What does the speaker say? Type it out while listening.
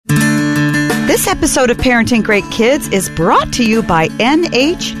This episode of Parenting Great Kids is brought to you by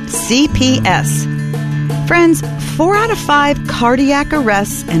NHCPS. Friends, 4 out of 5 cardiac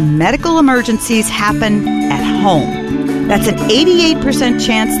arrests and medical emergencies happen at home. That's an 88%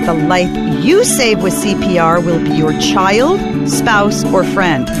 chance the life you save with CPR will be your child, spouse, or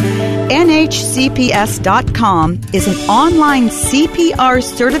friend. NHCPS.com is an online CPR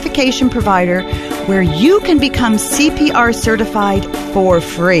certification provider where you can become CPR certified for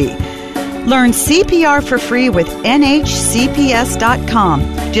free. Learn CPR for free with NHCPS.com.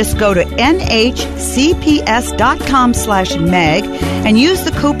 Just go to NHCPS.com/MEG and use the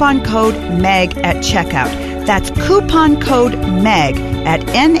coupon code MEG at checkout. That's coupon code MEG at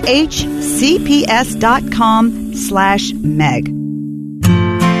NHCPS.com/MEG.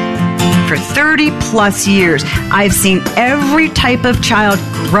 For 30 plus years, I've seen every type of child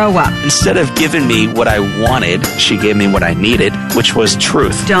grow up. Instead of giving me what I wanted, she gave me what I needed, which was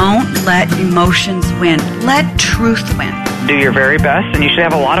truth. Don't let emotions win. Let truth win. Do your very best, and you should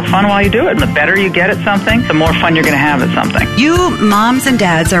have a lot of fun while you do it. And the better you get at something, the more fun you're going to have at something. You moms and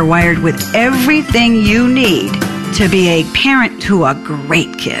dads are wired with everything you need to be a parent to a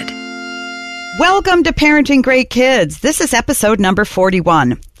great kid. Welcome to Parenting Great Kids. This is episode number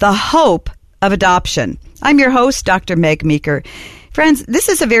 41, The Hope of Adoption. I'm your host, Dr. Meg Meeker. Friends, this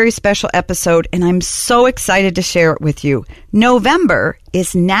is a very special episode, and I'm so excited to share it with you. November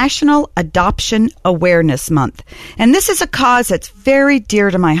is National Adoption Awareness Month, and this is a cause that's very dear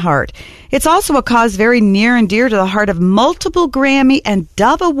to my heart. It's also a cause very near and dear to the heart of multiple Grammy and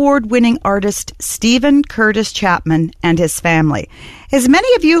Dove Award-winning artist Steven Curtis Chapman and his family. As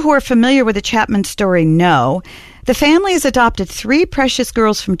many of you who are familiar with the Chapman story know, the family has adopted 3 precious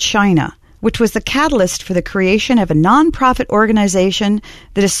girls from China, which was the catalyst for the creation of a nonprofit organization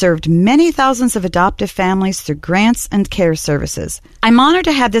that has served many thousands of adoptive families through grants and care services. I'm honored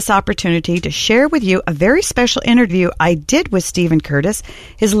to have this opportunity to share with you a very special interview I did with Steven Curtis,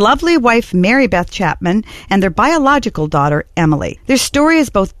 his lovely wife Mary Beth Chapman, and their biological daughter Emily. Their story is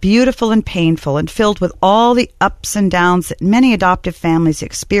both beautiful and painful and filled with all the ups and downs that many adoptive families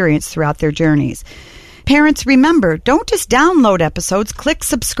experience throughout their journeys. Parents, remember, don't just download episodes, click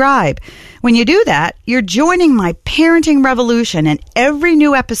subscribe. When you do that, you're joining my parenting revolution, and every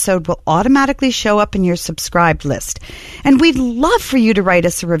new episode will automatically show up in your subscribed list. And we'd love for you to write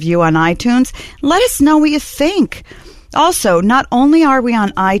us a review on iTunes. Let us know what you think. Also, not only are we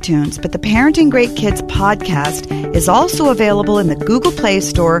on iTunes, but the Parenting Great Kids podcast is also available in the Google Play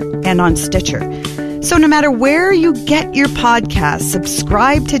Store and on Stitcher. So no matter where you get your podcast,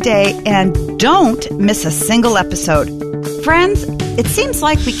 subscribe today and don't miss a single episode. Friends, it seems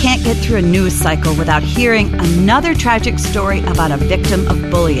like we can't get through a news cycle without hearing another tragic story about a victim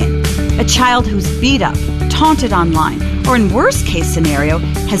of bullying. A child who's beat up, taunted online, or in worst case scenario,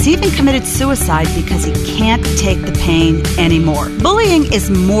 has even committed suicide because he can't take the pain anymore. Bullying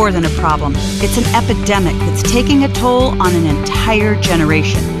is more than a problem. It's an epidemic that's taking a toll on an entire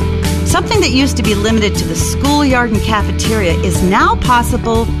generation. Something that used to be limited to the schoolyard and cafeteria is now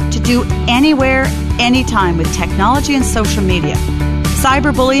possible to do anywhere, anytime with technology and social media.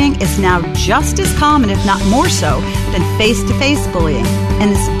 Cyberbullying is now just as common, if not more so, than face-to-face bullying.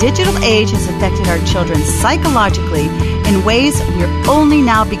 And this digital age has affected our children psychologically in ways we're only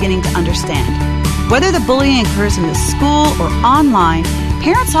now beginning to understand. Whether the bullying occurs in the school or online,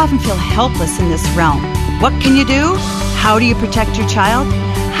 parents often feel helpless in this realm. What can you do? How do you protect your child?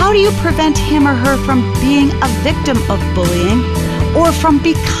 How do you prevent him or her from being a victim of bullying or from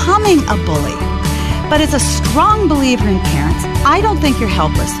becoming a bully? But as a strong believer in parents, I don't think you're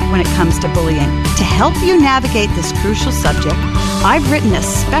helpless when it comes to bullying. To help you navigate this crucial subject, I've written a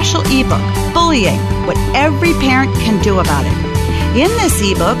special ebook, Bullying, What Every Parent Can Do About It. In this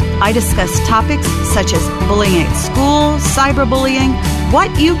ebook, I discuss topics such as bullying at school, cyberbullying,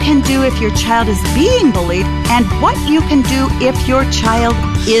 what you can do if your child is being bullied, and what you can do if your child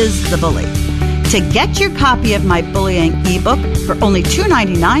is the bully. To get your copy of my bullying ebook for only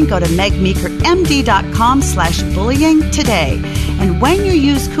 $2.99, go to megmeekermd.com/bullying today. And when you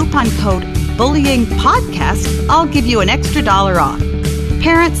use coupon code BULLYINGPODCAST, I'll give you an extra $1 off.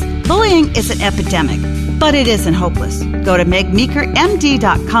 Parents, bullying is an epidemic, but it isn't hopeless. Go to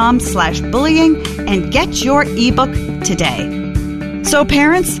megmeekermd.com/bullying and get your ebook today. So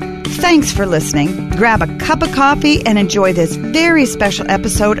parents, thanks for listening. Grab a cup of coffee and enjoy this very special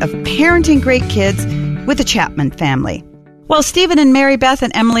episode of Parenting Great Kids with the Chapman family. Well, Steven and Mary Beth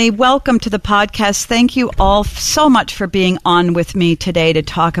and Emily, welcome to the podcast. Thank you all so much for being on with me today to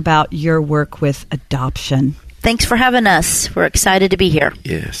talk about your work with adoption. Thanks for having us. We're excited to be here.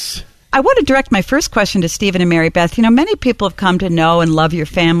 Yes. I want to direct my first question to Stephen and Mary Beth. You know, many people have come to know and love your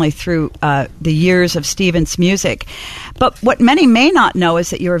family through the years of Stephen's music. But what many may not know is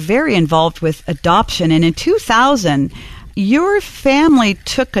that you're very involved with adoption. And in 2000, your family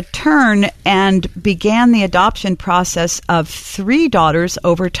took a turn and began the adoption process of 3 daughters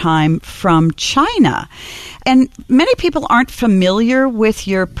over time from China. And many people aren't familiar with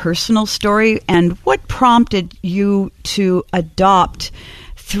your personal story. And what prompted you to adopt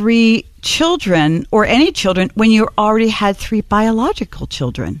 3 children or any children when you already had 3 biological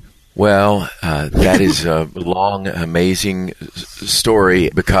children? Well, that is a long, amazing story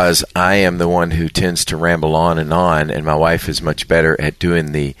because I am the one who tends to ramble on, and my wife is much better at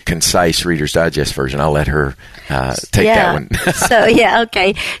doing the concise Reader's Digest version. I'll let her take that one.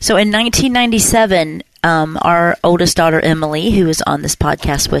 Okay. So in 1997, our oldest daughter, Emily, who is on this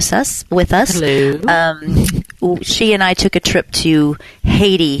podcast with us, hello. She and I took a trip to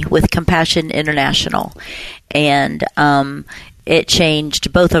Haiti with Compassion International, and it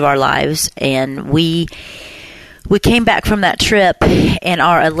changed both of our lives. And we came back from that trip, and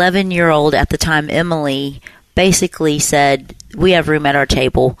our 11-year-old at the time, Emily, basically said, "We have room at our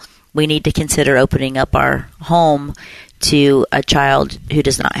table. We need to consider opening up our home to a child who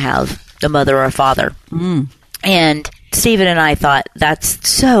does not have a mother or a father." And Stephen and I thought, that's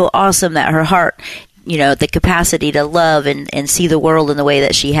so awesome that her heart, you know, the capacity to love and see the world in the way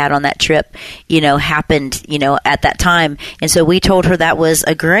that she had on that trip, you know, happened, you know, at that time. And so we told her that was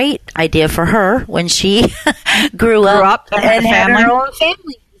a great idea for her when she grew up and had her own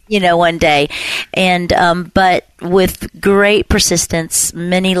family, you know, one day. And but with great persistence,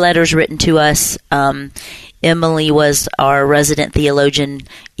 many letters written to us. Emily was our resident theologian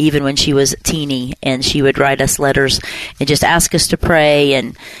even when she was teeny, and she would write us letters and just ask us to pray,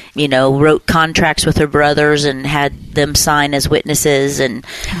 and, you know, wrote contracts with her brothers and had them sign as witnesses, and,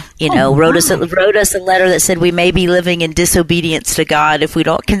 you know, wrote us a letter that said we may be living in disobedience to God if we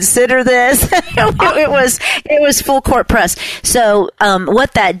don't consider this. It was full court press. So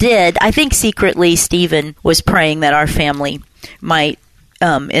what that did, I think secretly Stephen was praying that our family might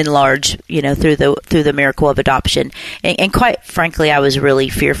enlarge, you know, through the miracle of adoption. And quite frankly, I was really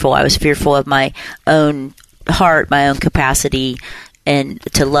fearful. I was fearful of my own heart, my own capacity, and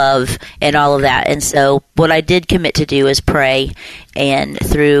to love and all of that. And so what I did commit to do is pray. And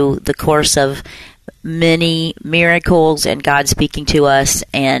through the course of many miracles and God speaking to us,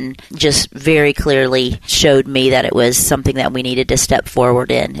 and just very clearly showed me that it was something that we needed to step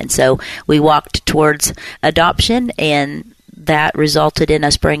forward in. And so we walked towards adoption, and that resulted in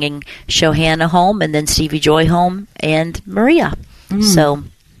us bringing Shohana home, and then Stevie Joy home, and Maria. So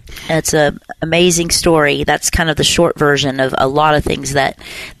it's an amazing story. That's kind of the short version of a lot of things that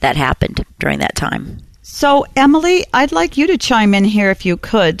happened during that time. So, Emily, I'd like you to chime in here if you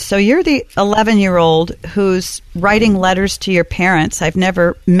could. So you're the 11-year-old who's writing letters to your parents. I've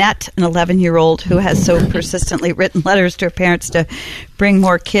never met an 11-year-old who has so persistently written letters to her parents to bring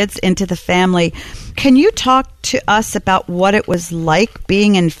more kids into the family. Can you talk to us about what it was like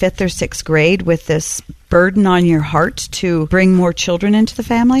being in 5th or 6th grade with this burden on your heart to bring more children into the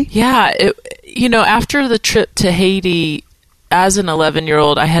family? Yeah. After the trip to Haiti, as an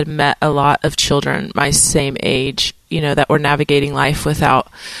 11-year-old, I had met a lot of children my same age, that were navigating life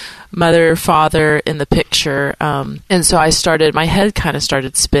without mother or father in the picture. And so my head kind of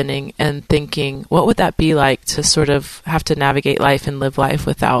started spinning and thinking, what would that be like to sort of have to navigate life and live life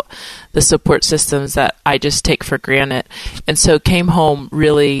without the support systems that I just take for granted? And so came home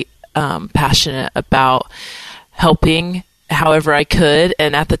really passionate about helping however I could,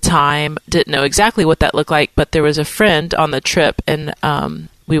 and at the time didn't know exactly what that looked like, but there was a friend on the trip, and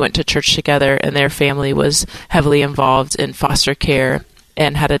we went to church together, and their family was heavily involved in foster care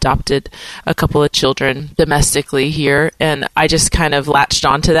and had adopted a couple of children domestically here. And I just kind of latched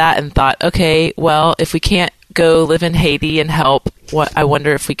onto that and thought, okay, well, if we can't go live in Haiti and help, I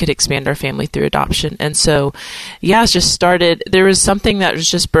wonder if we could expand our family through adoption. And so, it just started. There was something that was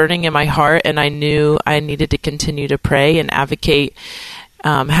just burning in my heart, and I knew I needed to continue to pray and advocate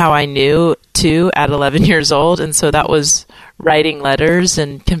how I knew to at 11 years old. And so that was writing letters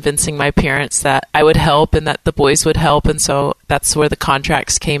and convincing my parents that I would help and that the boys would help. And so that's where the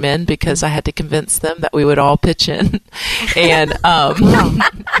contracts came in, because I had to convince them that we would all pitch in. And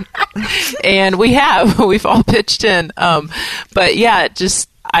and we've all pitched in. But yeah,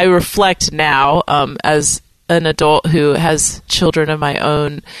 I reflect now as an adult who has children of my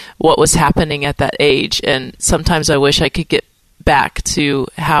own, what was happening at that age. And sometimes I wish I could get back to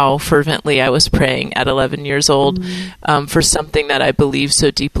how fervently I was praying at 11 years old for something that I believed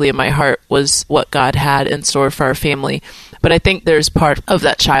so deeply in my heart was what God had in store for our family. But I think there's part of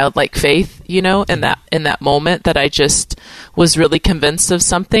that childlike faith, in that moment, that I just was really convinced of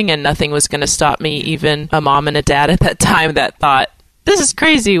something, and nothing was going to stop me. Even a mom and a dad at that time that thought, this is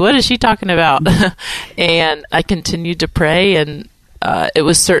crazy. What is she talking about? And I continued to pray, and it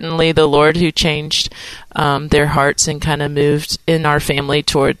was certainly the Lord who changed their hearts and kind of moved in our family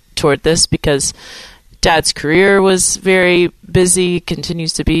toward this, because Dad's career was very busy,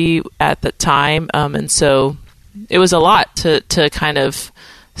 continues to be at the time, and so it was a lot to kind of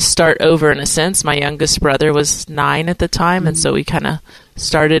start over in a sense. My youngest brother was 9 at the time, and so we kind of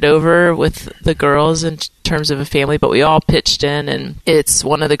started over with the girls in terms of a family, but we all pitched in, and it's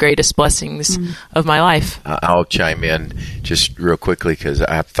one of the greatest blessings of my life. I'll chime in just real quickly, because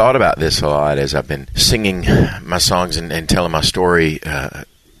I've thought about this a lot as I've been singing my songs and telling my story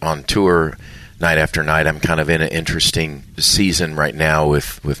on tour night after night. I'm kind of in an interesting season right now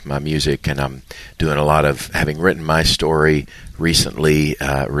with my music, and I'm doing a lot of, having written my story recently,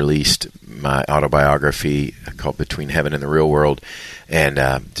 released my autobiography called Between Heaven and the Real World, and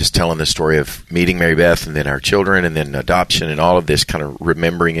just telling the story of meeting Mary Beth and then our children and then adoption and all of this, kind of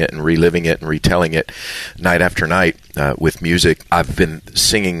remembering it and reliving it and retelling it night after night with music. I've been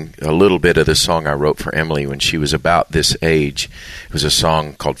singing a little bit of the song I wrote for Emily when she was about this age. It was a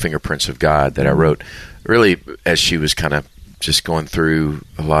song called Fingerprints of God that I wrote really as she was kind of just going through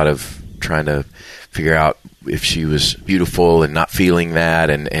a lot of trying to figure out if she was beautiful and not feeling that,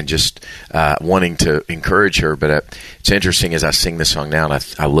 and just wanting to encourage her. But it's interesting as I sing the song now,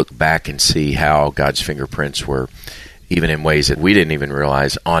 and I look back and see how God's fingerprints were, even in ways that we didn't even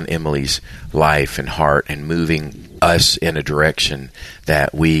realize, on Emily's life and heart, and moving us in a direction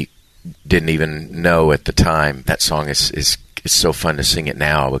that we didn't even know at the time. That song is it's so fun to sing it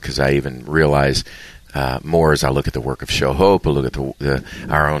now, because I even realize more as I look at the work of Show Hope, I look at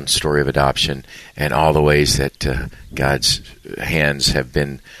our own story of adoption, and all the ways that God's hands have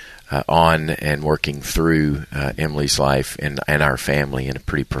been on and working through Emily's life and our family in a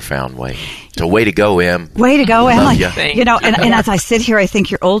pretty profound way. So way to go, Em. Way to go, Emily. And as I sit here, I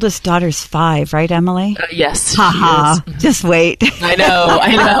think your oldest daughter's 5, right, Emily? Yes. Ha. Just wait. I know.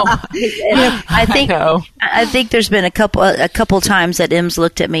 I think there's been a couple times that Em's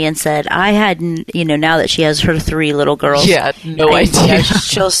looked at me and said, I hadn't, now that she has her 3 little girls. Yeah, no idea.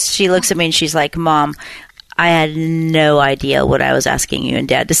 She looks at me and she's like, Mom, I had no idea what I was asking you and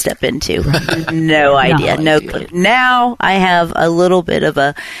Dad to step into. No idea. No clue. Now I have a little bit of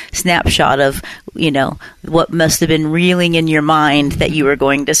a snapshot of, what must have been reeling in your mind that you were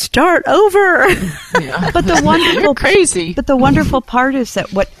going to start over. Yeah. But the wonderful crazy. But the wonderful part is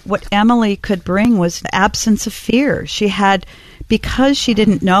that what Emily could bring was the absence of fear. She had, because she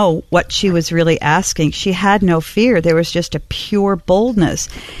didn't know what she was really asking, she had no fear. There was just a pure boldness.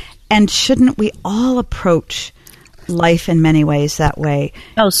 And shouldn't we all approach life in many ways that way?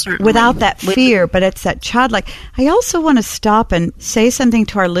 Oh, certainly. Without that fear, but it's that childlike. I also want to stop and say something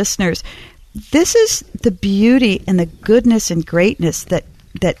to our listeners. This is the beauty and the goodness and greatness that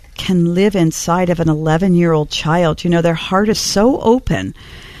can live inside of an 11-year-old child. Their heart is so open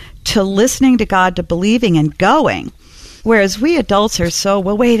to listening to God, to believing and going. Whereas we adults are so,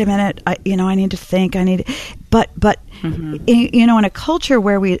 well, wait a minute, I need to think, but in a culture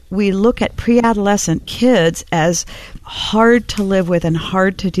where we look at pre-adolescent kids as hard to live with and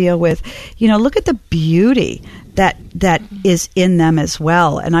hard to deal with, look at the beauty that is in them as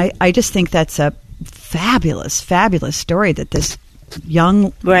well. And I just think that's a fabulous, fabulous story that this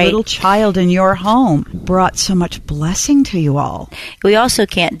young little child in your home brought so much blessing to you all. We also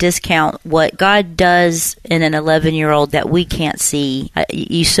can't discount what God does in an 11-year-old that we can't see.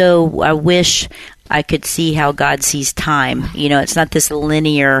 I wish I could see how God sees time. It's not this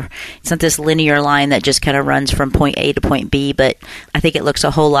linear line that just kind of runs from point A to point B, but I think it looks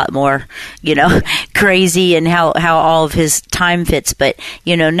a whole lot more, crazy, and how all of his time fits. But,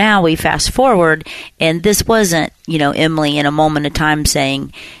 now we fast forward, and this wasn't, Emily in a moment of time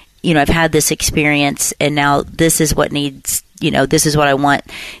saying, I've had this experience, and now this is what needs, this is what I want,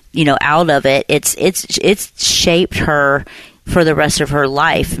 out of it. It's shaped her for the rest of her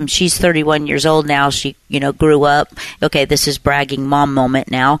life. And she's 31 years old now. She, grew up. Okay, this is bragging mom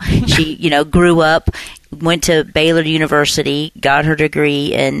moment now. She, grew up, went to Baylor University, got her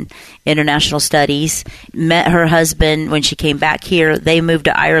degree in international studies, met her husband when she came back here. They moved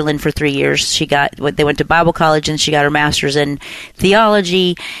to Ireland for 3 years. They went to Bible college, and she got her master's in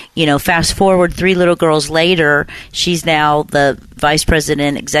theology. Fast forward 3 little girls later, she's now the vice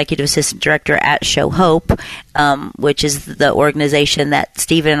president, executive assistant director at Show Hope, which is the organization that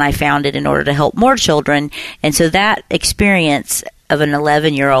Stephen and I founded in order to help more children. And so that experience of an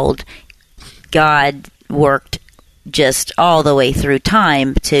 11-year-old, God worked just all the way through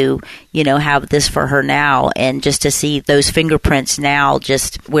time to, have this for her now, and just to see those fingerprints now,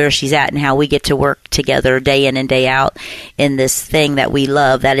 just where she's at and how we get to work together day in and day out in this thing that we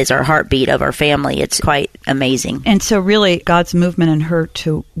love. That is our heartbeat of our family. It's quite amazing. And so really God's movement in her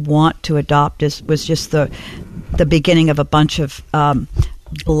to want to adopt was just the beginning of a bunch of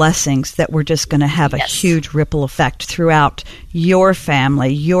blessings that were just going to have a huge ripple effect throughout your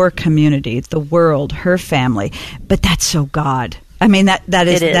family, your community, the world, her family. But that's so God. I mean, that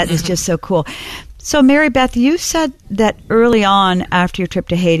is just so cool. So Mary Beth, you said that early on after your trip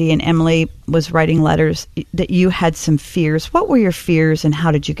to Haiti and Emily was writing letters that you had some fears. What were your fears and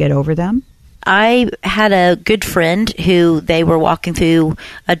how did you get over them? I had a good friend who they were walking through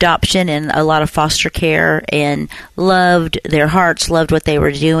adoption and a lot of foster care and loved their hearts, loved what they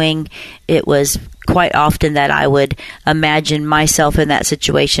were doing. It was quite often that I would imagine myself in that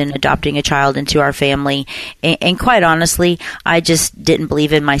situation, adopting a child into our family. And quite honestly, I just didn't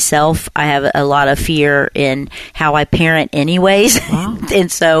believe in myself. I have a lot of fear in how I parent anyways. Wow.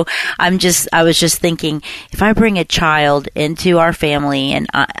 And so I was just thinking, if I bring a child into our family and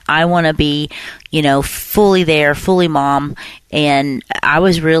I want to be, fully there, fully mom. And I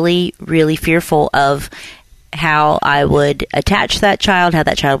was really, really fearful of how I would attach that child, how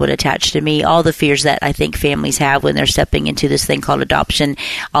that child would attach to me, all the fears that I think families have when they're stepping into this thing called adoption.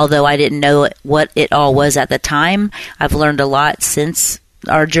 Although I didn't know what it all was at the time, I've learned a lot since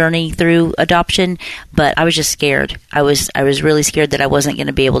our journey through adoption, but I was just scared. I was really scared that I wasn't going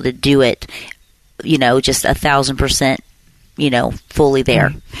to be able to do it, just 1,000%, fully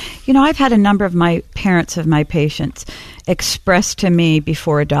there. I've had a number of my parents of my patients express to me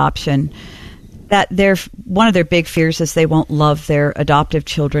before adoption that one of their big fears is they won't love their adoptive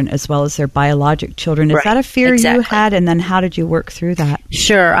children as well as their biologic children. Is that a fear you had? And then how did you work through that?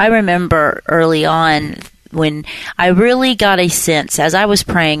 Sure. I remember early on when I really got a sense, as I was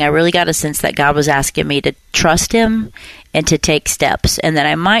praying, I really got a sense that God was asking me to trust Him and to take steps, and that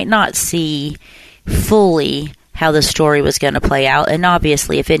I might not see fully how the story was going to play out. And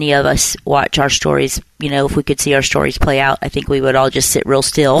obviously, if any of us watch our stories, if we could see our stories play out, I think we would all just sit real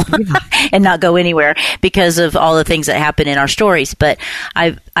still and not go anywhere because of all the things that happen in our stories. But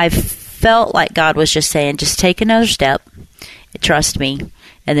I felt like God was just saying, just take another step, trust me.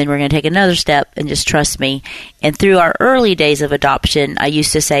 And then we're going to take another step and just trust me. And through our early days of adoption, I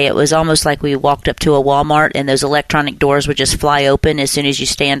used to say it was almost like we walked up to a Walmart and those electronic doors would just fly open as soon as you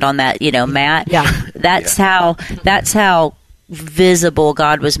stand on that, mat. Yeah. That's how visible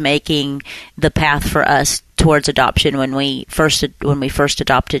God was making the path for us towards adoption when we first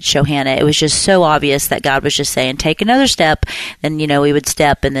adopted Shohana. It was just so obvious that God was just saying, take another step. Then, we would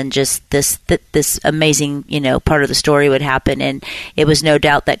step, and then just this amazing, part of the story would happen. And it was no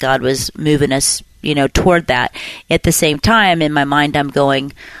doubt that God was moving us, toward that. At the same time, in my mind, I'm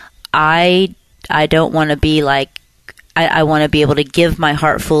going, I don't want to be like, I want to be able to give my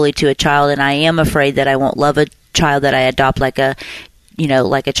heart fully to a child, and I am afraid that I won't love a child that I adopt like a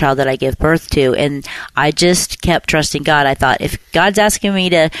child that I give birth to. And I just kept trusting God. I thought, if God's asking me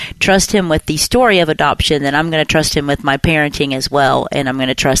to trust Him with the story of adoption, then I'm going to trust Him with my parenting as well. And I'm going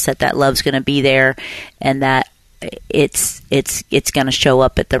to trust that love's going to be there and that it's going to show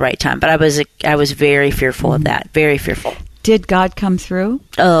up at the right time. But I was very fearful of that, very fearful. Did God come through?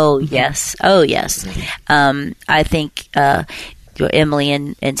 Oh, yes. Oh, yes. I think Emily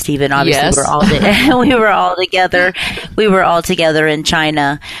and Stephen, obviously, we were all together. We were all together in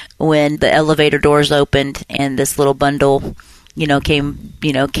China when the elevator doors opened and this little bundle, came.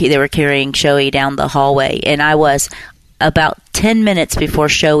 They were carrying Shoei down the hallway, and I was about 10 minutes before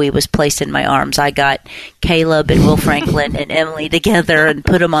Shoei was placed in my arms. I got Caleb and Will Franklin and Emily together and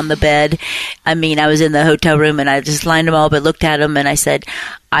put them on the bed. I mean, I was in the hotel room and I just lined them all up and looked at them and I said,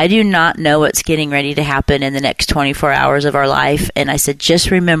 I do not know what's getting ready to happen in the next 24 hours of our life. And I said,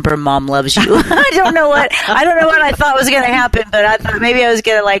 just remember, Mom loves you. I don't know what I thought was going to happen, but I thought maybe I was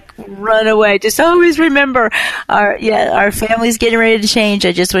going to run away. Just always remember our family's getting ready to change.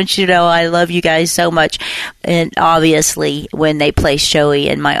 I just want you to know I love you guys so much. And obviously when they placed Shoei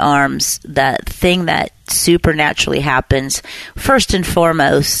in my arms, that thing that supernaturally happens, first and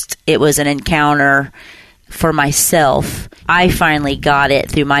foremost, it was an encounter for myself. I finally got it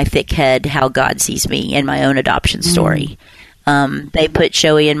through my thick head how God sees me in my own adoption story. They put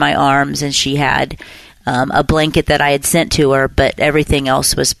Shoei in my arms and she had a blanket that I had sent to her, but everything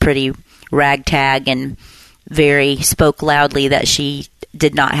else was pretty ragtag and spoke loudly that she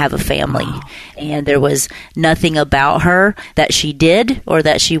did not have a family. Wow. And there was nothing about her that she did or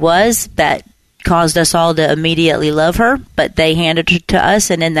that she was that caused us all to immediately love her, but they handed her to us,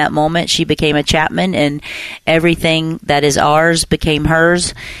 and in that moment she became a Chapman, and everything that is ours became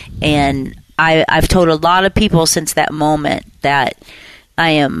hers. And I've told a lot of people since that moment that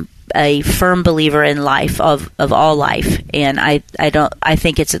I am a firm believer in life, of all life, and I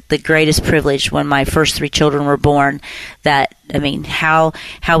think it's the greatest privilege when my first 3 children were born, that how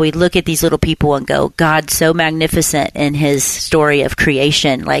we look at these little people and go, God's so magnificent in his story of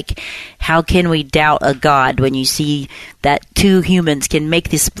creation. Like, how can we doubt a God when you see that 2 humans can make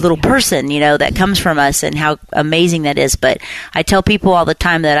this little person, that comes from us, and how amazing that is. But I tell people all the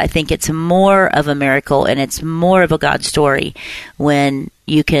time that I think it's more of a miracle and it's more of a God story when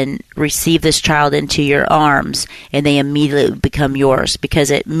you can receive this child into your arms and they immediately become yours, because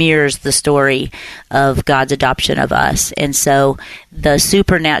it mirrors the story of God's adoption of us. And so the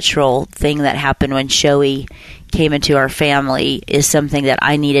supernatural thing that happened when Shoei came into our family is something that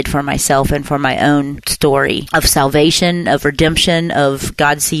I needed for myself and for my own story of salvation, of redemption, of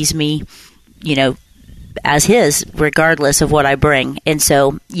God sees me, as his, regardless of what I bring. And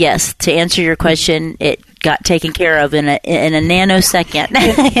so, yes, to answer your question, it got taken care of in a nanosecond.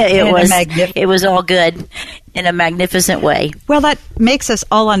 It was all good in a magnificent way. Well, that makes us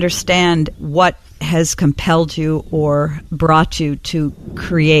all understand what has compelled you or brought you to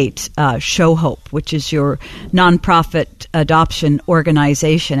create Show Hope, which is your nonprofit adoption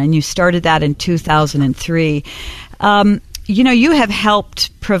organization, and you started that in 2003. You have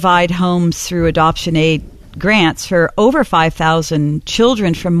helped provide homes through Adoption Aid grants for over 5,000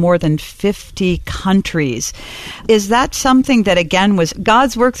 children from more than 50 countries. Is that something that, again, was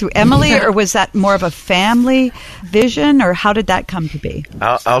God's work through Emily, or was that more of a family vision, or how did that come to be?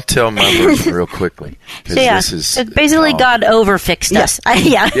 I'll tell my version real quickly. This is basically God overfixed us.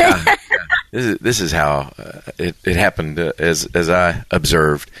 Yeah. This is how it happened. As I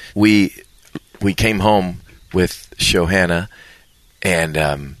observed, we came home with Shohana,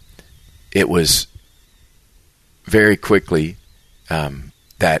 and it was very quickly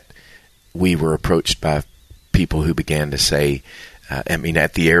that we were approached by people who began to say,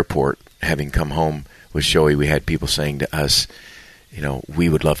 at the airport, having come home with Shoei, we had people saying to us, we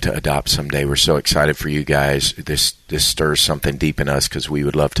would love to adopt someday. We're so excited for you guys. This stirs something deep in us, because we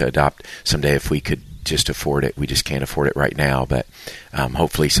would love to adopt someday if we could just afford it. We just can't afford it right now, but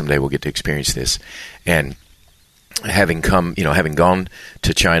hopefully someday we'll get to experience this. And having gone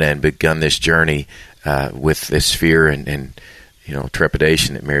to China and begun this journey with this fear and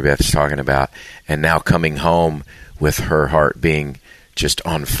trepidation that Mary Beth is talking about, and now coming home with her heart being just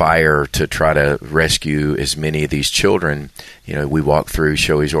on fire to try to rescue as many of these children. We walked through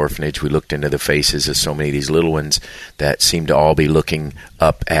Shoei's orphanage. We looked into the faces of so many of these little ones that seemed to all be looking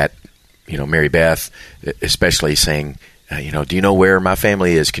up at Mary Beth, especially saying, do you know where my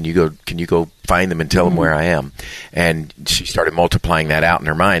family is? Can you go find them and tell them where I am? And she started multiplying that out in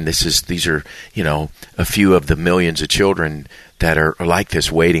her mind. These are a few of the millions of children that are like this,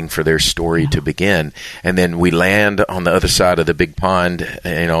 waiting for their story to begin. And then we land on the other side of the big pond,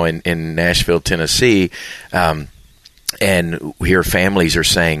 in Nashville, Tennessee. And here families are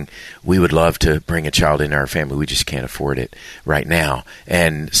saying, we would love to bring a child into our family. We just can't afford it right now.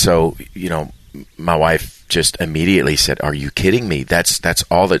 And so, my wife just immediately said, "Are you kidding me? That's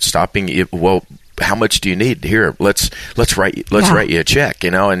all that's stopping you? Well, how much do you need? Here, let's write you a check,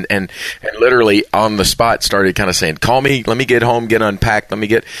 and literally on the spot started kind of saying, call me, let me get home, get unpacked, let me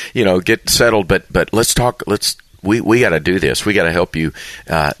get settled, but let's talk. We got to do this. We got to help you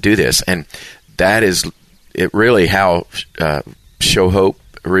do this." And that is it really how Show Hope,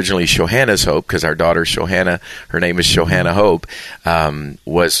 originally Shohana's Hope, because our daughter Shohana, her name is Shohana Hope,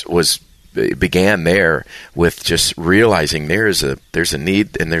 began there with just realizing there's a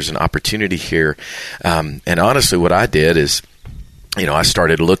need and there's an opportunity here. And honestly, what I did is, I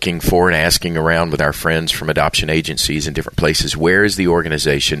started looking for and asking around with our friends from adoption agencies in different places, where is the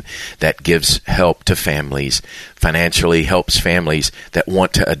organization that gives help to families, financially helps families that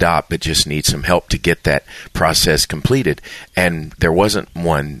want to adopt but just need some help to get that process completed. And there wasn't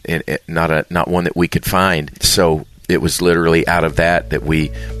one, not one that we could find. So it was literally out of that we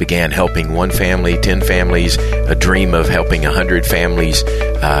began helping one family, 10 families, a dream of helping 100 families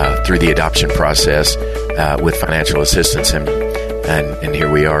through the adoption process with financial assistance. And here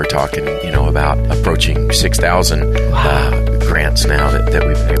we are talking, about approaching 6,000 grants now that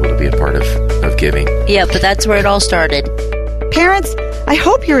we've been able to be a part of giving. Yeah, but that's where it all started. Parents, I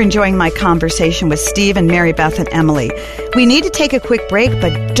hope you're enjoying my conversation with Steve and Mary Beth and Emily. We need to take a quick break,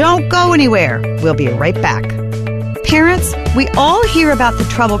 but don't go anywhere. We'll be right back. Parents, we all hear about the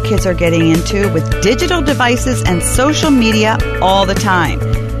trouble kids are getting into with digital devices and social media all the time.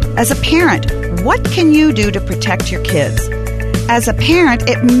 As a parent, what can you do to protect your kids? As a parent,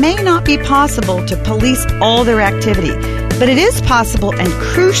 it may not be possible to police all their activity, but it is possible and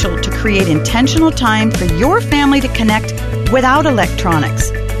crucial to create intentional time for your family to connect without electronics.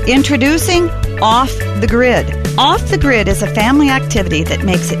 Introducing Off the Grid. Off the Grid is a family activity that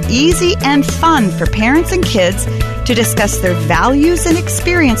makes it easy and fun for parents and kids to discuss their values and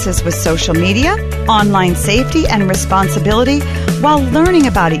experiences with social media, online safety and responsibility, while learning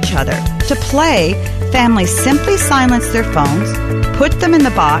about each other. To play, families simply silence their phones, put them in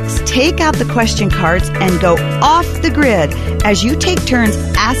the box, take out the question cards, and go off the grid as you take turns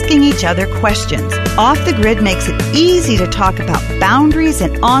asking each other questions. Off the Grid makes it easy to talk about boundaries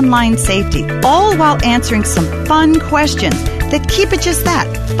and online safety, all while answering some fun questions that keep it just that,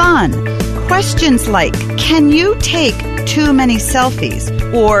 fun. Questions like, can you take too many selfies?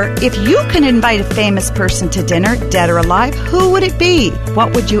 Or, if you can invite a famous person to dinner, dead or alive, who would it be?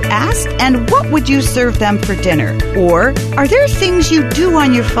 What would you ask? And what would you serve them for dinner? Or, are there things you do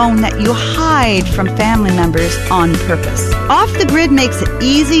on your phone that you hide from family members on purpose? Off the Grid makes it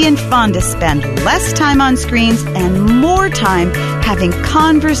easy and fun to spend less time on screens and more time having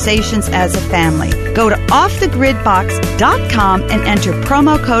conversations as a family. Go to offthegridbox.com and enter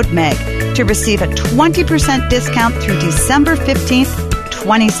promo code MEG to receive a 20% discount through December 15th,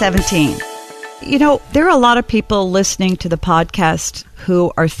 2017. You know, there are a lot of people listening to the podcast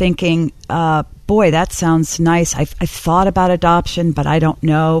who are thinking, boy, that sounds nice. I've thought about adoption, but I don't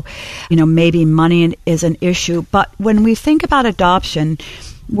know. You know, maybe money is an issue. But when we think about adoption,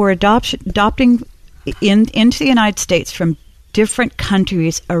 we're adopting into the United States from different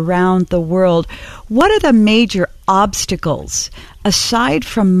countries around the world. What are the major obstacles, aside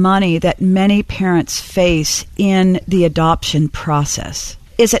from money, that many parents face in the adoption process?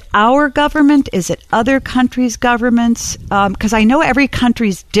 Is it our government? Is it other countries' governments? Because I know every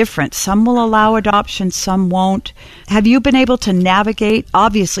country's different. Some will allow adoption, some won't. Have you been able to navigate?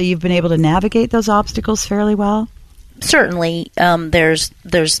 Obviously, you've been able to navigate those obstacles fairly well. Certainly,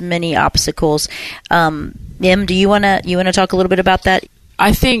 there's many obstacles. Em, do you want to talk a little bit about that?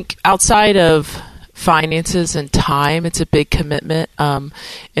 I think outside of finances and time, it's a big commitment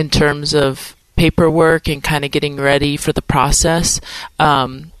in terms of paperwork and kind of getting ready for the process.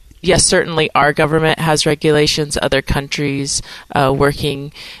 Yes, certainly our government has regulations. Other countries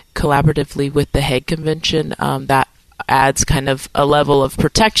working collaboratively with the Hague Convention, that adds kind of a level of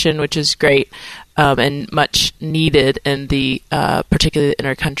protection, which is great. And much needed in the particularly the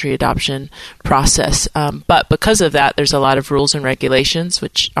intercountry adoption process. But because of that, there's a lot of rules and regulations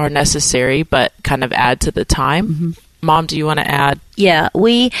which are necessary but kind of add to the time. Mm-hmm. Mom, do you want to add? Yeah,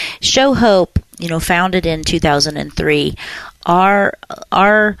 we Show Hope, founded in 2003.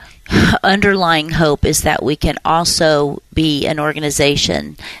 Our underlying hope is that we can also be an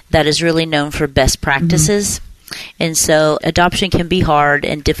organization that is really known for best practices. Mm-hmm. And so adoption can be hard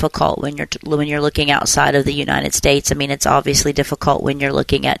and difficult when you're looking outside of the United States. I mean, it's obviously difficult when you're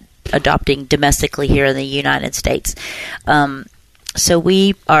looking at adopting domestically here in the United States. So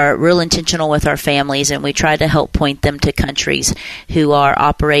we are real intentional with our families, and we try to help point them to countries who are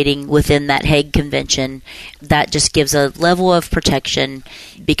operating within that Hague Convention. That just gives a level of protection,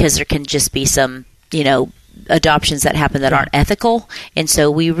 because there can just be some, adoptions that happen that aren't ethical. And so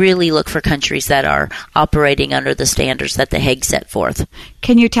we really look for countries that are operating under the standards that the Hague set forth.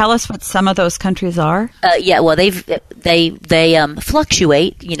 Can you tell us what some of those countries are? Yeah, well, they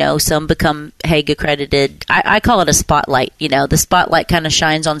fluctuate. Some become Hague accredited. I call it a spotlight. The spotlight kind of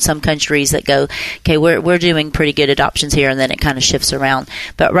shines on some countries that go, okay, we're doing pretty good adoptions here, and then it kind of shifts around.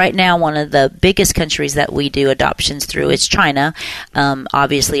 But right now, one of the biggest countries that we do adoptions through is China.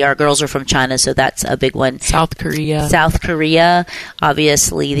 Obviously, our girls are from China, so that's a big one. South Korea.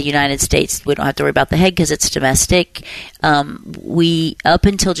 Obviously, the United States, we don't have to worry about the Hague because it's domestic. We, up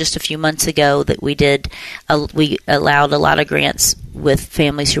until just a few months ago, that we allowed a lot of grants with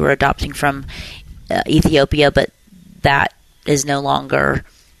families who were adopting from Ethiopia, but that is no longer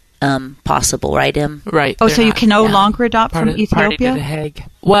possible, right, Em? Right. Oh, so you can no longer adopt from Ethiopia? To the Hague.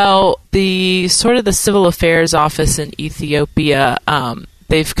 Well, the Civil Affairs Office in Ethiopia,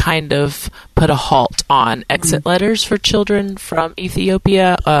 they've kind of put a halt on exit letters for children from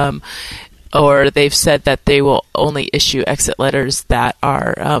Ethiopia, or they've said that they will only issue exit letters that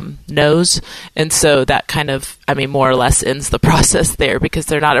are no's. And so that kind of, more or less ends the process there, because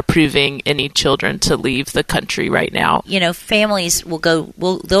they're not approving any children to leave the country right now. Families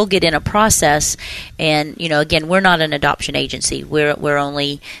they'll get in a process, and again, we're not an adoption agency. We're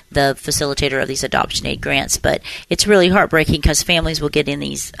only the facilitator of these adoption aid grants, but it's really heartbreaking because families will get in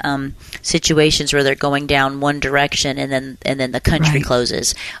these situations where they're going down one direction, and then the country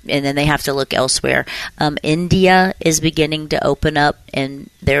closes, and then they have to look elsewhere. India is beginning to open up, and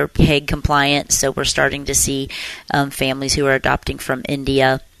they're Hague compliant, so we're starting to see families who are adopting from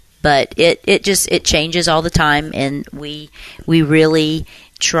India. But it changes all the time, and we really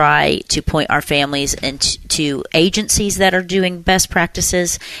try to point our families into agencies that are doing best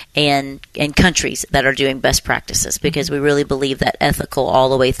practices and countries that are doing best practices, because we really believe that ethical all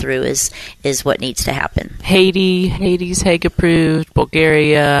the way through is what needs to happen. Haiti's Hague approved,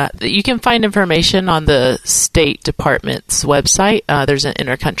 Bulgaria. You can find information on the State Department's website. There's an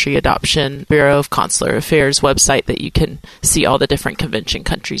Intercountry Adoption Bureau of Consular Affairs website that you can see all the different convention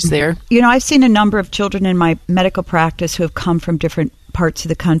countries there. I've seen a number of children in my medical practice who have come from different parts of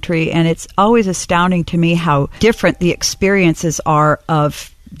the country, and it's always astounding to me how different the experiences are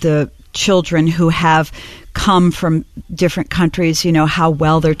of the children who have come from different countries, how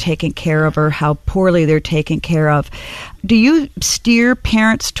well they're taken care of or how poorly they're taken care of. Do you steer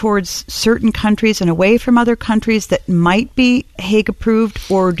parents towards certain countries and away from other countries that might be Hague approved,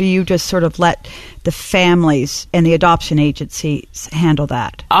 or do you just sort of let the families and the adoption agencies handle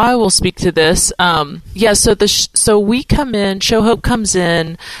that? I will speak to this. So we come in. Show Hope comes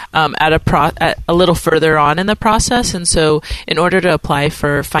in at a little further on in the process, and so in order to apply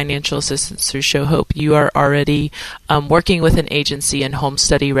for financial assistance through Show Hope, you are already working with an agency in Home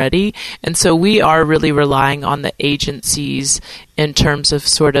Study Ready, and so we are really relying on the agencies in terms of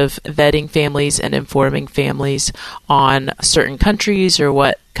sort of vetting families and informing families on certain countries or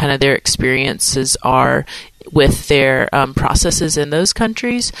what kind of their experiences are with their processes in those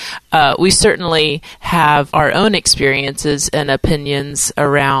countries. We certainly have our own experiences and opinions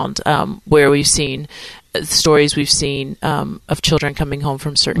around where we've seen stories of children coming home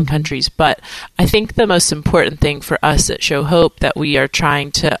from certain countries. But I think the most important thing for us at Show Hope, that we are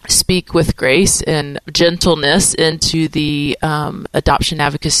trying to speak with grace and gentleness into the adoption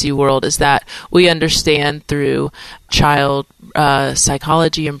advocacy world, is that we understand through child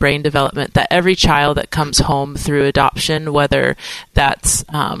psychology and brain development that every child that comes home through adoption, whether that's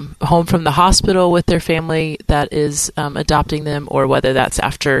home from the hospital with their family that is adopting them, or whether that's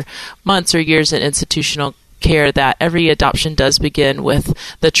after months or years in institutional care, that every adoption does begin with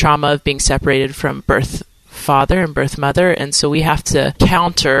the trauma of being separated from birth father and birth mother, and so we have to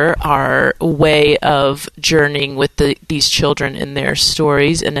counter our way of journeying with these children in their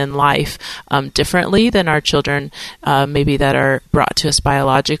stories and in life differently than our children maybe that are brought to us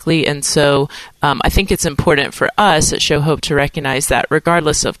biologically. And so I think it's important for us at Show Hope to recognize that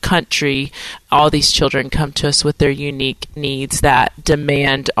regardless of country, all these children come to us with their unique needs that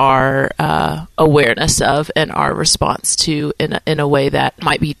demand our awareness of and our response to in a way that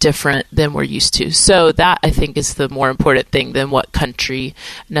might be different than we're used to. So that, I think, is the more important thing than what country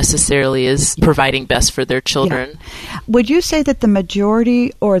necessarily is providing best for their children. Yeah. Would you say that the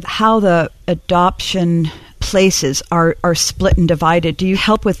majority, or how the adoption places are split and divided? Do you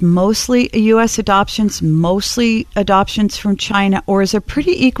help with mostly U.S. adoptions, mostly adoptions from China, or is it a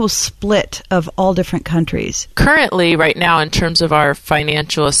pretty equal split of all different countries? Currently, right now, in terms of our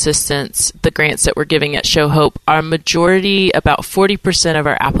financial assistance, the grants that we're giving at Show Hope, our majority, about 40% of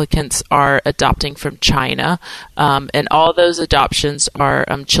our applicants are adopting from China, and all those adoptions are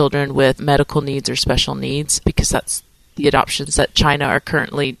children with medical needs or special needs, because that's the adoptions that China are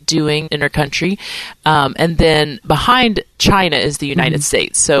currently doing intercountry. And then behind China is the United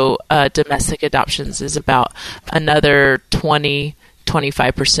States. So domestic adoptions is about another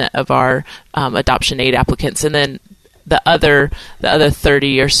 20-25% of our adoption aid applicants. And then the other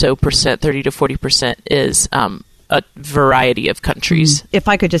 30 or so percent, 30 to 40% is a variety of countries. If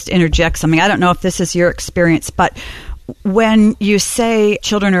I could just interject something, I don't know if this is your experience, but when you say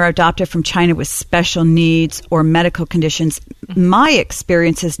children are adopted from China with special needs or medical conditions, my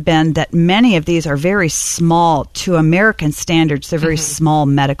experience has been that many of these are very small to American standards. They're very small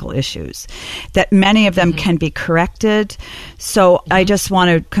medical issues, that many of them can be corrected. So I just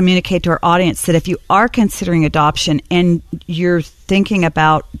want to communicate to our audience that if you are considering adoption and you're thinking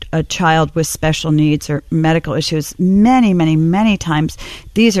about a child with special needs or medical issues, many times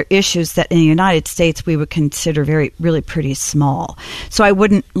these are issues that in the United States we would consider really pretty small. So I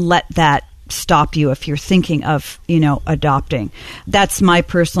wouldn't let that stop you if you're thinking of, adopting. That's my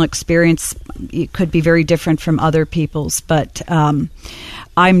personal experience. It could be very different from other people's, but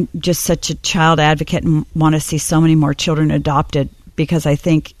I'm just such a child advocate and want to see so many more children adopted, because I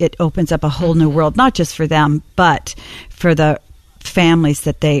think it opens up a whole new world, not just for them, but for the families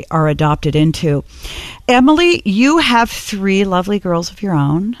that they are adopted into. Emily, you have 3 lovely girls of your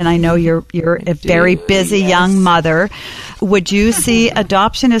own, and I know you're a very busy young mother. Would you see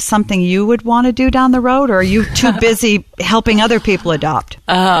adoption as something you would want to do down the road, or are you too busy helping other people adopt?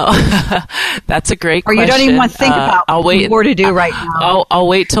 Oh, that's a great question. Or you don't even want to think about more to do right now? I'll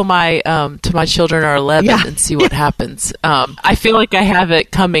wait till my children are 11 and see what happens. I feel like I have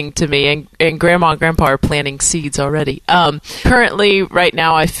it coming to me, and Grandma and Grandpa are planting seeds already. Currently, right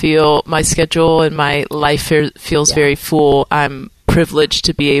now, I feel my schedule and my life feels very full. I'm privileged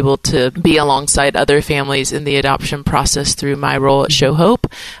to be able to be alongside other families in the adoption process through my role at Show Hope,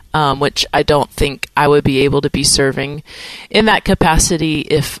 which I don't think I would be able to be serving in that capacity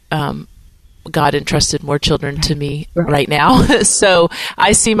if God entrusted more children to me right now. So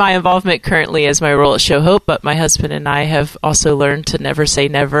I see my involvement currently as my role at Show Hope, but my husband and I have also learned to never say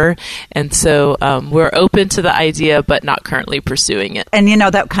never. And so we're open to the idea, but not currently pursuing it. And,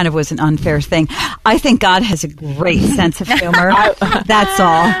 that kind of was an unfair thing. I think God has a great sense of humor. That's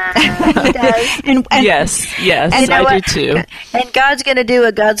all. He does. and yes, and I do too. And God's going to do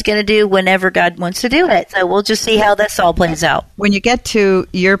what God's going to do whenever God wants to do it. So we'll just see how this all plays out. When you get to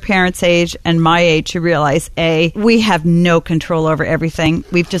your parents' age and my age, you realize, we have no control over everything.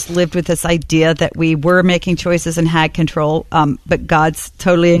 We've just lived with this idea that we were making choices and had control, but God's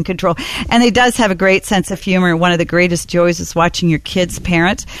totally in control. And He does have a great sense of humor. One of the greatest joys is watching your kids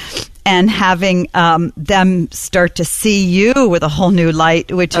parent and having them start to see you with a whole new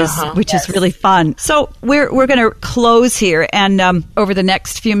light, which is really fun. So we're going to close here and over the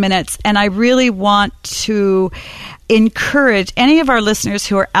next few minutes, and I really want to encourage any of our listeners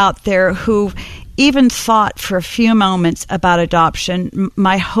who are out there who even thought for a few moments about adoption.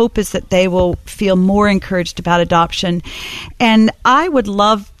 My hope is that they will feel more encouraged about adoption. And I would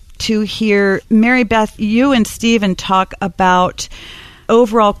love to hear, Mary Beth, you and Stephen talk about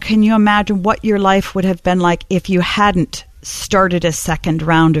overall, can you imagine what your life would have been like if you hadn't started a second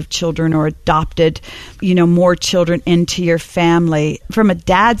round of children or adopted, more children into your family? From a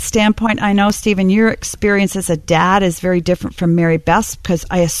dad's standpoint, I know, Stephen, your experience as a dad is very different from Mary Beth's, because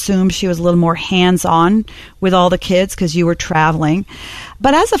I assume she was a little more hands-on with all the kids because you were traveling.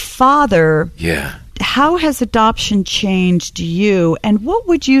 But as a father, how has adoption changed you? And what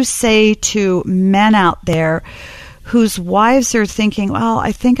would you say to men out there whose wives are thinking, well,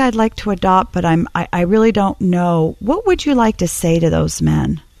 I think I'd like to adopt, but I really don't know? What would you like to say to those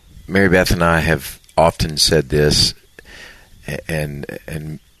men? Mary Beth and I have often said this, and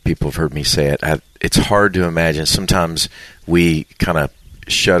people have heard me say it. It's hard to imagine. Sometimes we kind of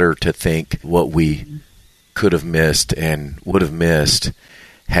shudder to think what we could have missed and would have missed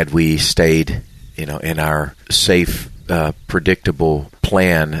had we stayed, in our safe, predictable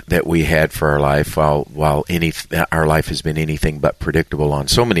plan that we had for our life, while our life has been anything but predictable on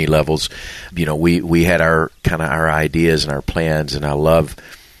so many levels. We had our ideas and our plans, and I love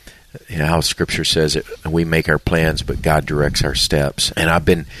how Scripture says it. We make our plans, but God directs our steps. And I've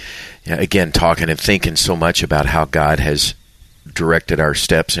been again talking and thinking so much about how God has directed our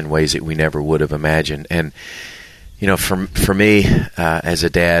steps in ways that we never would have imagined. And for me as a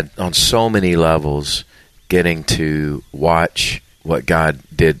dad, on so many levels, getting to watch what God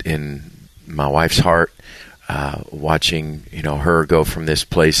did in my wife's heart, watching her go from this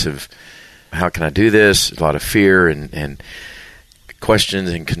place of how can I do this, a lot of fear and questions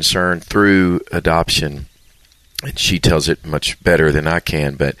and concern, through adoption. And she tells it much better than I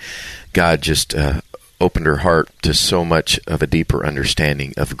can, but God just opened her heart to so much of a deeper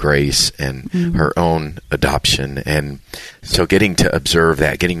understanding of grace and her own adoption. And so getting to observe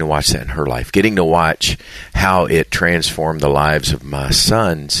that, getting to watch that in her life, getting to watch how it transformed the lives of my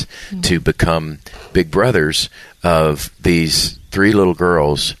sons to become big brothers of these 3 little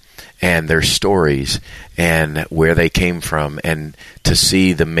girls and their stories and where they came from, and to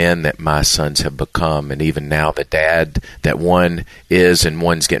see the men that my sons have become, and even now the dad that one is and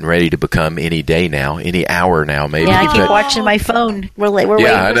one's getting ready to become any day now, any hour now maybe. Yeah, I keep watching my phone. We're waiting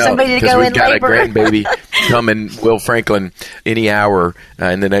for somebody to go in labor. We've got a grandbaby coming, Will Franklin, any hour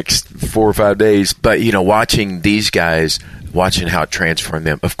in the next 4 or 5 days. But, watching these guys, watching how it transformed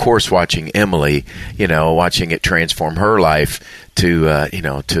them. Of course, watching Emily, watching it transform her life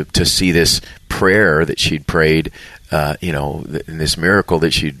to see this prayer that she'd prayed in this miracle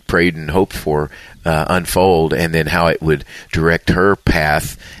that she'd prayed and hoped for unfold, and then how it would direct her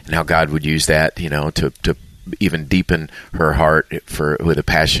path, and how God would use that, to even deepen her heart with a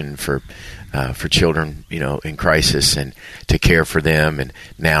passion for children, in crisis, and to care for them, and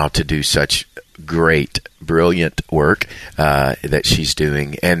now to do such great, brilliant work that she's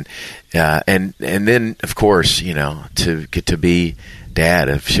doing, and then of course, to get to be dad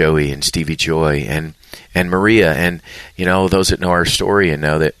of Shoei and Stevie Joy and Maria, and those that know our story and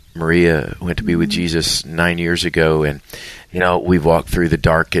know that Maria went to be with Jesus 9 years ago, and we've walked through the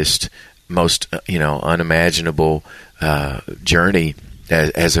darkest, most unimaginable journey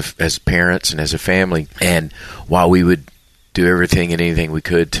as parents and as a family, and while we would do everything and anything we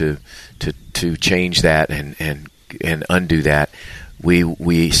could to change that and undo that,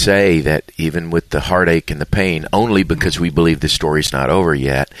 we say that even with the heartache and the pain, only because we believe the story's not over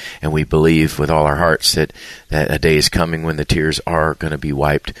yet, and we believe with all our hearts that a day is coming when the tears are going to be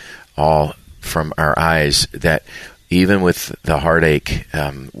wiped all from our eyes, that even with the heartache,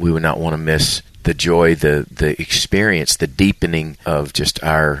 we would not want to miss the joy, the experience, the deepening of just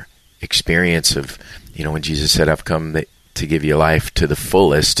our experience of, when Jesus said, "I've come to give you life to the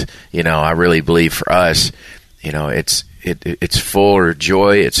fullest." I really believe for us, it's full of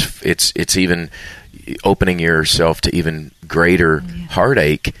joy. It's even opening yourself to even greater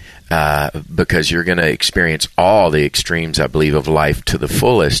heartache, because you're going to experience all the extremes, I believe, of life to the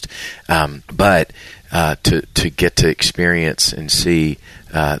fullest. But to get to experience and see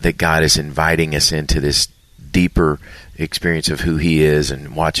that God is inviting us into this deeper experience of who He is,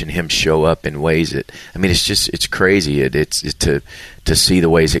 and watching Him show up in ways that, it's crazy. It's to see the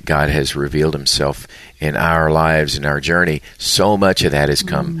ways that God has revealed Himself in our lives and our journey. So much of that has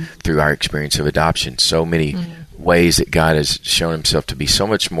come through our experience of adoption. So many ways that God has shown Himself to be so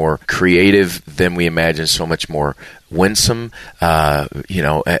much more creative than we imagine, so much more winsome.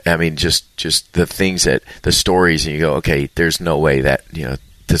 Just the things the stories, and you go, okay, there's no way that,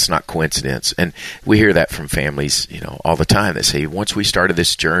 that's not coincidence. And we hear that from families, all the time, that say, once we started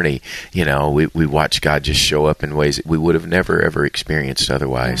this journey, we watch God just show up in ways that we would have never, ever experienced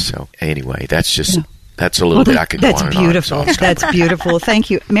otherwise. So anyway, that's just... That's a little bit. I could go on and beautiful. on. So. That's beautiful. Thank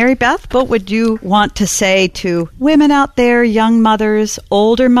you. Mary Beth, what would you want to say to women out there, young mothers,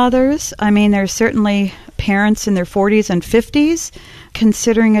 older mothers? There's certainly parents in their 40s and 50s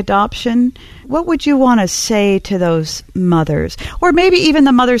considering adoption. What would you want to say to those mothers? Or maybe even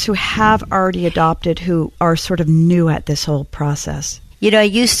the mothers who have already adopted, who are sort of new at this whole process? I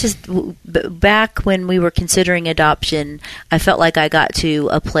used to, back when we were considering adoption, I felt like I got to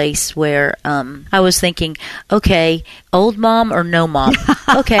a place where I was thinking, okay, old mom or no mom?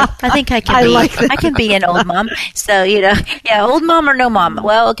 Okay, I think I can be an old mom. So, old mom or no mom?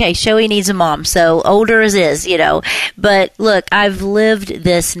 Well, okay, Shoei needs a mom, so older as is, But look, I've lived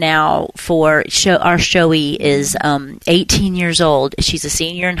this now our Shoei is 18 years old. She's a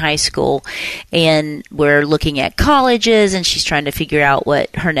senior in high school, and we're looking at colleges, and she's trying to figure out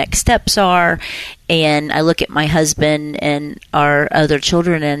what her next steps are. And I look at my husband and our other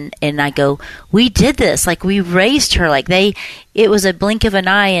children, and I go, we did this. Like, we raised her. Like, it was a blink of an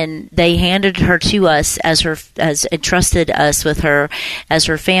eye, and they handed her to us as entrusted us with her as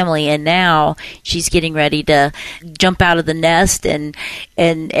her family. And now she's getting ready to jump out of the nest and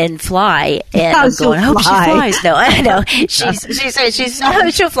fly. And I'm going, I hope she flies. No, I know.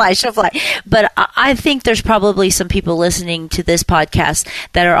 She'll fly. But I think there's probably some people listening to this podcast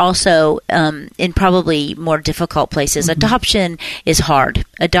that are also in probably more difficult places. Mm-hmm. Adoption is hard.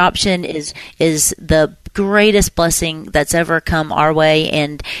 Adoption is the greatest blessing that's ever come our way,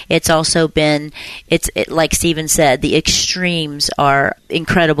 and it's also been, like Stephen said, the extremes are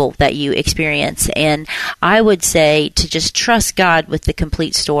incredible that you experience. And I would say to just trust God with the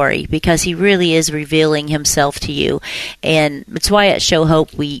complete story, because He really is revealing Himself to you. And it's why at Show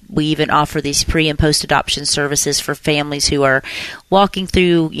Hope we even offer these pre and post adoption services for families who are working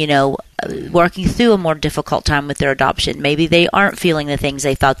through a more difficult time with their adoption. Maybe they aren't feeling the things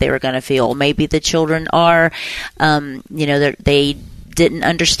they thought they were going to feel. Maybe the children are, they didn't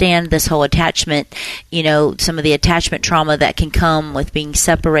understand this whole attachment, some of the attachment trauma that can come with being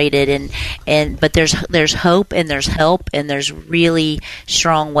separated, but there's hope, and there's help, and there's really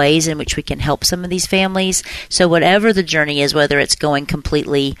strong ways in which we can help some of these families. So whatever the journey is, whether it's going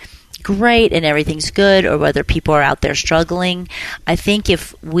completely great and everything's good, or whether people are out there struggling. I think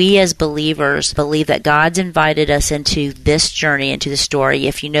if we as believers believe that God's invited us into this journey, into the story,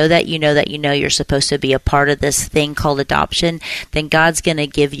 if you know that you're supposed to be a part of this thing called adoption, then God's going to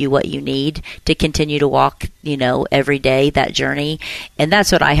give you what you need to continue to walk, every day, that journey. And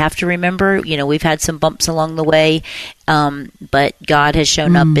that's what I have to remember. We've had some bumps along the way, but God has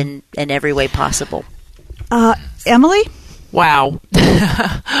shown up in every way possible. Emily? Wow.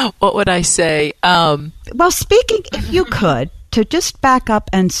 What would I say? Well, speaking, if you could, to just back up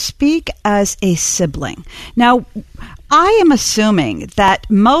and speak as a sibling. Now, I am assuming that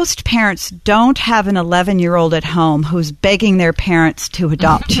most parents don't have an 11-year-old at home who's begging their parents to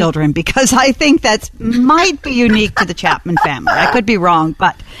adopt children, because I think that might be unique to the Chapman family. I could be wrong,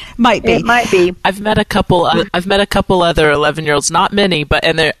 but might be. It might be. I've met a couple other 11-year-olds, not many, but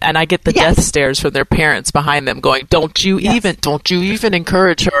and I get the death stares from their parents behind them, going, "Don't you even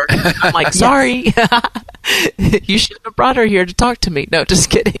encourage her?" I'm like, "Sorry, you shouldn't have brought her here to talk to me." No, just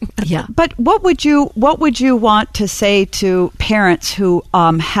kidding. Yeah, but what would you want to say to parents who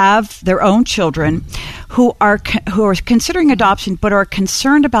have their own children who are considering adoption but are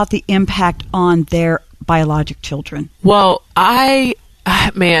concerned about the impact on their biologic children? Well, I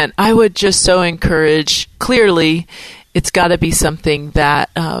would just so encourage, clearly it's got to be something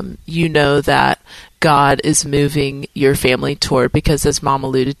that that God is moving your family toward, because as Mom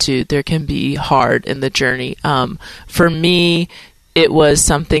alluded to, there can be hard in the journey. For me, it was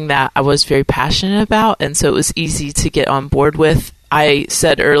something that I was very passionate about, and so it was easy to get on board with. I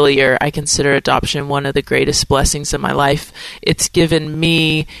said earlier, I consider adoption one of the greatest blessings in my life. It's given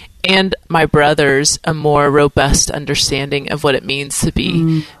me and my brothers a more robust understanding of what it means to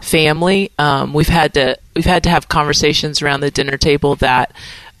be family. We've had to have conversations around the dinner table that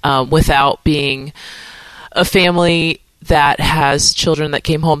without being a family that has children that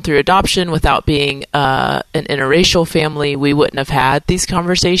came home through adoption, without being an interracial family, we wouldn't have had these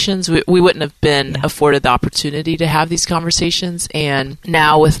conversations. We wouldn't have been afforded the opportunity to have these conversations. And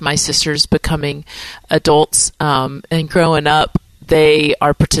now with my sisters becoming adults and growing up, they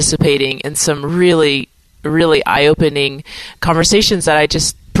are participating in some really, really eye-opening conversations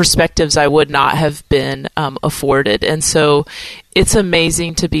perspectives I would not have been afforded. And so it's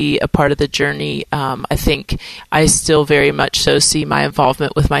amazing to be a part of the journey. I think I still very much so see my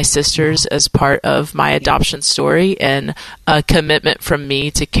involvement with my sisters as part of my adoption story, and a commitment from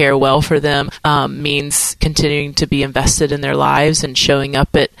me to care well for them means continuing to be invested in their lives and showing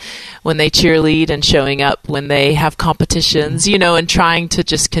up when they cheerlead and showing up when they have competitions, and trying to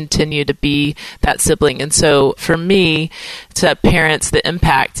just continue to be that sibling. And so for me, to parents, the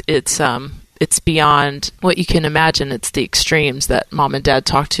impact, it's beyond what you can imagine. It's the extremes that Mom and Dad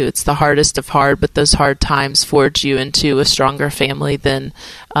talk to. It's the hardest of hard, but those hard times forge you into a stronger family than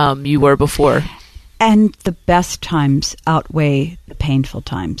you were before. And the best times outweigh the painful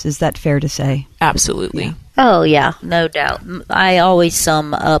times. Is that fair to say? Absolutely. Yeah. Oh, yeah, no doubt. I always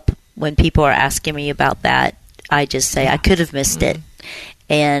sum up when people are asking me about that. I just say I could have missed it.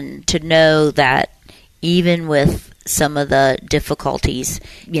 And to know that even with some of the difficulties,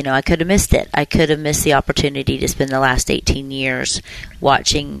 I could have missed it. I could have missed the opportunity to spend the last 18 years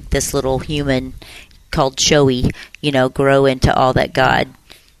watching this little human called Joey, grow into all that God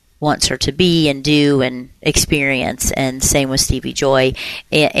wants her to be and do and experience. And same with Stevie Joy.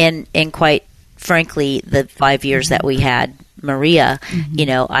 And quite frankly, the 5 years that we had Maria,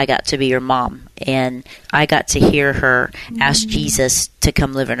 I got to be her mom, and I got to hear her ask Jesus to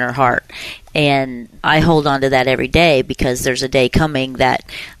come live in her heart. And I hold on to that every day, because there's a day coming that,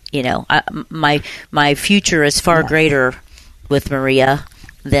 my future is far greater with Maria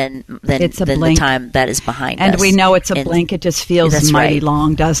than the time that is behind us. And we know it's a blink. It just feels mighty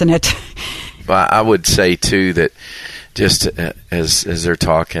long, doesn't it? Well, I would say, too, that just as they're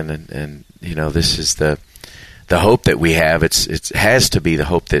talking, and this is the hope that we have. It has to be the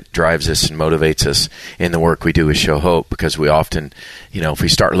hope that drives us and motivates us in the work we do with Show Hope, because we often, if we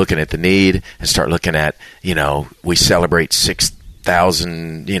start looking at the need and start looking at, we celebrate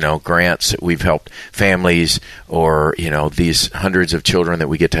 6,000, grants that we've helped families, or, these hundreds of children that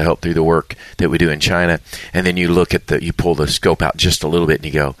we get to help through the work that we do in China. And then you look at you pull the scope out just a little bit and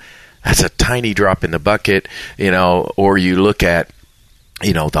you go, that's a tiny drop in the bucket, or you look at,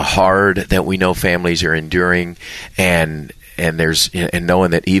 the hard that we know families are enduring, and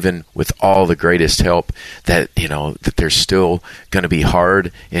knowing that even with all the greatest help, that that there's still going to be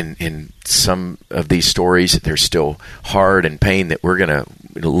hard in some of these stories. There's still hard and pain that we're going to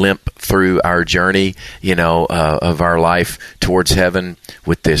limp through our journey, of our life towards heaven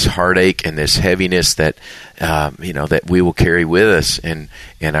with this heartache and this heaviness that, that we will carry with us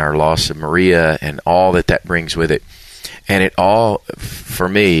in our loss of Maria and all that brings with it. And it all, for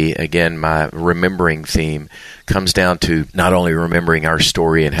me, again, my remembering theme comes down to not only remembering our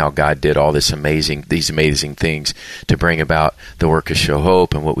story and how God did all these amazing things to bring about the work of Show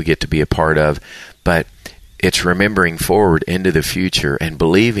Hope and what we get to be a part of, but it's remembering forward into the future and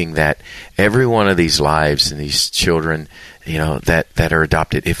believing that every one of these lives and these children, that are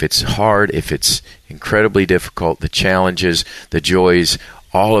adopted, if it's hard, if it's incredibly difficult, the challenges, the joys,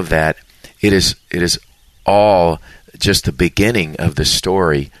 all of that, it is all just the beginning of the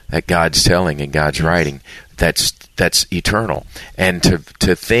story that God's telling and God's writing. That's eternal. And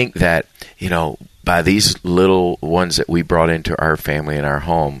to think that, by these little ones that we brought into our family and our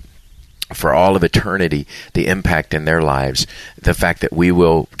home, for all of eternity, the impact in their lives, the fact that we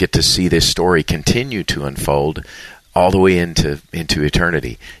will get to see this story continue to unfold all the way into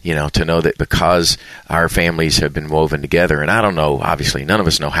eternity, to know that because our families have been woven together, and I don't know, obviously none of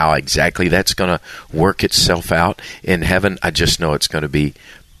us know how exactly that's going to work itself out in heaven. I just know it's going to be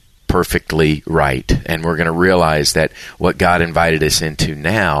perfectly right, and we're going to realize that what God invited us into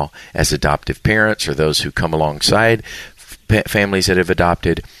now as adoptive parents or those who come alongside families that have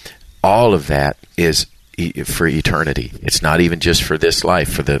adopted, all of that is for eternity. It's not even just for this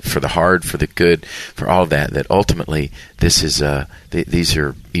life, for the hard, for the good, for all of that. That ultimately, this is these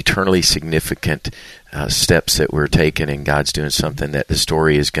are eternally significant steps that we're taking, and God's doing something that the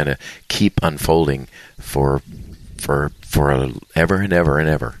story is going to keep unfolding for ever and ever and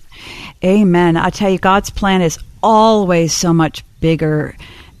ever. Amen. I tell you, God's plan is always so much bigger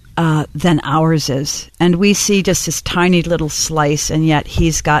than ours is, and we see just this tiny little slice, and yet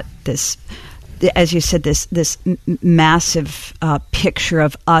He's got this, as you said, this massive picture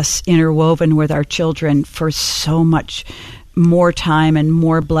of us interwoven with our children for so much more time and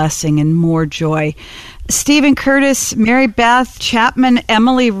more blessing and more joy. Stephen Curtis, Mary Beth Chapman,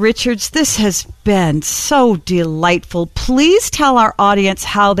 Emily Richards, this has been so delightful. Please tell our audience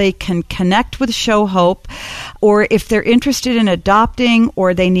how they can connect with Show Hope, or if they're interested in adopting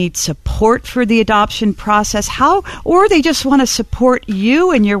or they need support for the adoption process, or they just want to support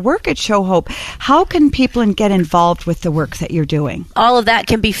you and your work at Show Hope. How can people get involved with the work that you're doing? All of that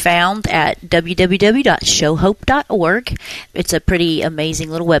can be found at www.showhope.org. It's a pretty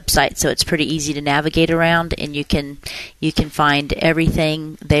amazing little website, so it's pretty easy to navigate around, and you can find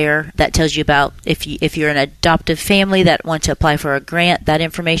everything there that tells you about if you're an adoptive family that wants to apply for a grant, that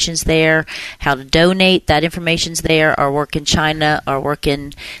information's there. How to donate, that information's there. Our work in China, our work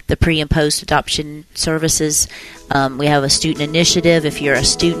in the pre and post adoption services. We have a student initiative if you're a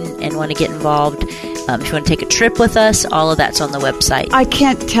student and want to get involved. If you want to take a trip with us, all of that's on the website. I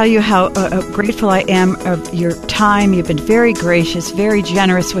can't tell you how grateful I am of your time. You've been very gracious, very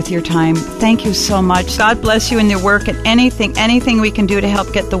generous with your time. Thank you so much. God bless you in your work, and anything we can do to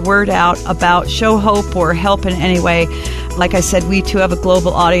help get the word out about Show Hope or help in any way. Like I said, we too have a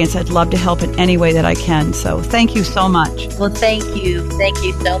global audience. I'd love to help in any way that I can. So thank you so much. Well, thank you. Thank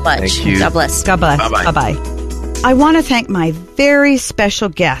you so much. Thank you. God bless. God bless. Bye-bye. Bye-bye. I want to thank my very special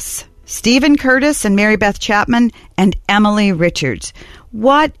guests, Stephen Curtis and Mary Beth Chapman and Emily Richards.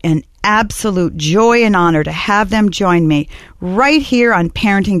 What an absolute joy and honor to have them join me right here on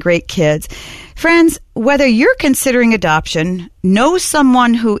Parenting Great Kids. Friends, whether you're considering adoption, know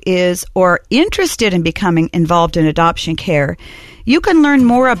someone who is, or interested in becoming involved in adoption care, you can learn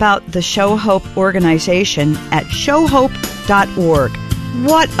more about the Show Hope organization at showhope.org.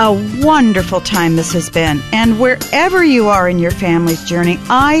 What a wonderful time this has been. And wherever you are in your family's journey,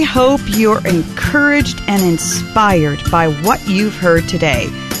 I hope you're encouraged and inspired by what you've heard today.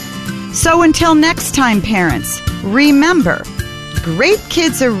 So until next time, parents, remember, great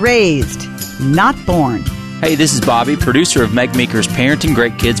kids are raised, not born. Hey, this is Bobby, producer of Meg Meeker's Parenting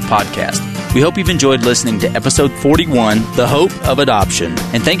Great Kids podcast. We hope you've enjoyed listening to episode 41, The Hope of Adoption.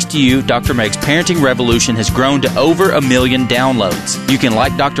 And thanks to you, Dr. Meg's Parenting Revolution has grown to over 1 million downloads. You can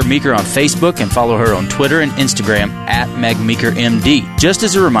like Dr. Meeker on Facebook and follow her on Twitter and Instagram at MegMeekerMD. Just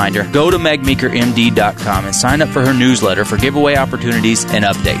as a reminder, go to MegMeekerMD.com and sign up for her newsletter for giveaway opportunities and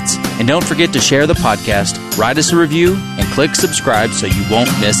updates. And don't forget to share the podcast, write us a review, and click subscribe so you won't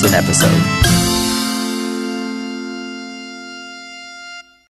miss an episode.